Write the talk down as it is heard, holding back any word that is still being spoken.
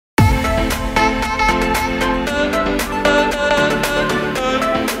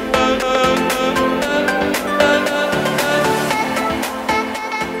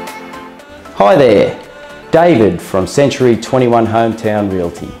Hi there, David from Century 21 Hometown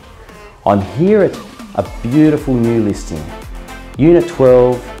Realty. I'm here at a beautiful new listing, Unit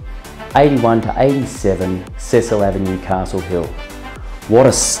 12, 81 to 87 Cecil Avenue, Castle Hill. What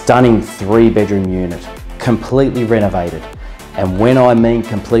a stunning 3-bedroom unit, completely renovated. And when I mean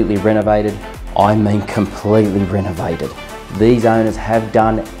completely renovated, I mean completely renovated. These owners have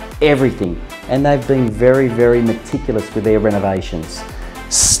done everything and they've been very, very meticulous with their renovations.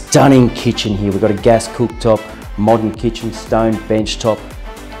 Stunning kitchen here. We've got a gas cooktop, modern kitchen, stone bench top,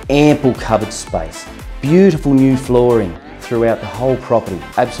 ample cupboard space, beautiful new flooring throughout the whole property,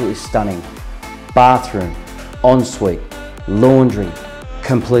 absolutely stunning. Bathroom, ensuite, laundry,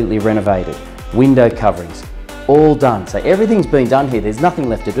 completely renovated, window coverings, all done. So everything's been done here. There's nothing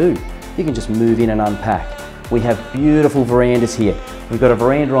left to do. You can just move in and unpack. We have beautiful verandas here. We've got a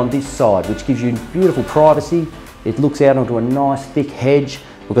veranda on this side, which gives you beautiful privacy. It looks out onto a nice thick hedge.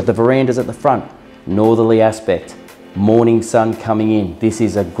 We've got the verandas at the front, northerly aspect, morning sun coming in. This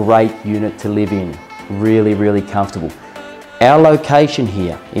is a great unit to live in, really, really comfortable. Our location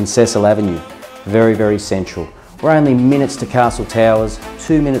here in Cecil Avenue, very, very central. We're only minutes to Castle Towers,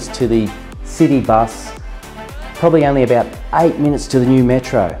 2 minutes to the city bus, probably only about 8 minutes to the new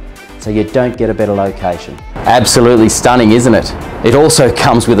metro. So you don't get a better location. Absolutely stunning, isn't it? It also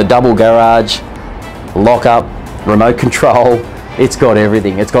comes with a double garage, lock-up, remote control. It's got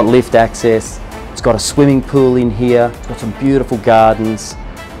everything. It's got lift access. It's got a swimming pool in here. It's got some beautiful gardens.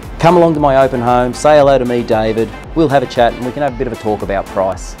 Come along to my open home, say hello to me, David. We'll have a chat and we can have a bit of a talk about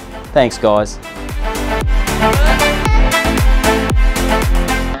price. Thanks, guys.